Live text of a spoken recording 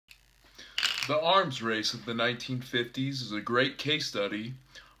The arms race of the 1950s is a great case study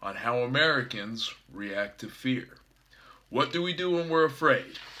on how Americans react to fear. What do we do when we're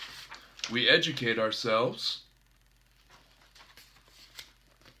afraid? We educate ourselves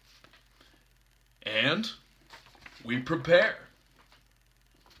and we prepare.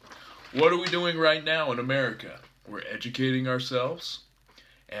 What are we doing right now in America? We're educating ourselves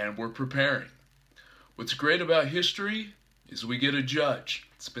and we're preparing. What's great about history is we get a judge.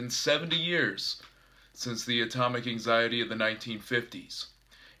 It's been 70 years since the atomic anxiety of the 1950s.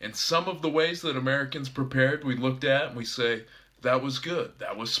 And some of the ways that Americans prepared, we looked at and we say, that was good,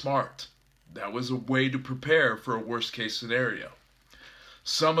 that was smart. That was a way to prepare for a worst case scenario.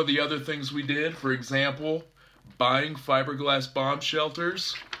 Some of the other things we did, for example, buying fiberglass bomb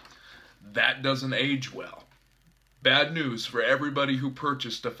shelters, that doesn't age well. Bad news for everybody who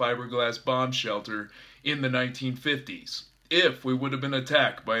purchased a fiberglass bomb shelter in the 1950s. If we would have been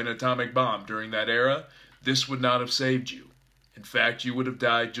attacked by an atomic bomb during that era, this would not have saved you. In fact, you would have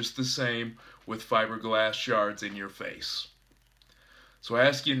died just the same with fiberglass shards in your face. So I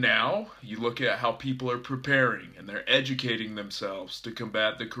ask you now, you look at how people are preparing and they're educating themselves to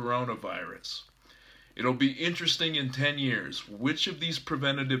combat the coronavirus. It'll be interesting in 10 years, which of these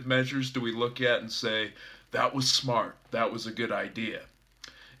preventative measures do we look at and say, that was smart, that was a good idea.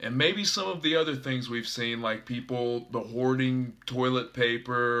 And maybe some of the other things we've seen, like people hoarding toilet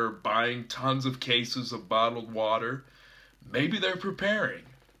paper, buying tons of cases of bottled water, maybe they're preparing.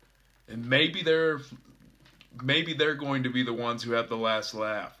 And maybe they're going to be the ones who have the last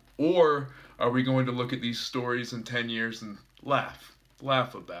laugh. Or are we going to look at these stories in 10 years and laugh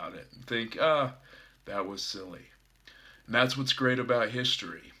about it and think, that was silly. And that's what's great about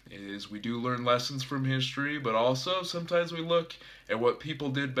history, is we do learn lessons from history, but also sometimes we look at what people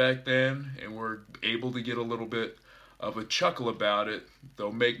did back then and we're able to get a little bit of a chuckle about it.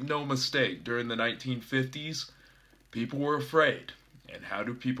 Though make no mistake, during the 1950s, people were afraid. And how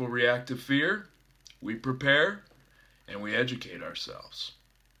do people react to fear? We prepare and we educate ourselves.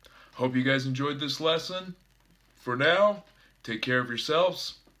 Hope you guys enjoyed this lesson. For now, take care of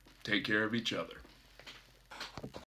yourselves, take care of each other.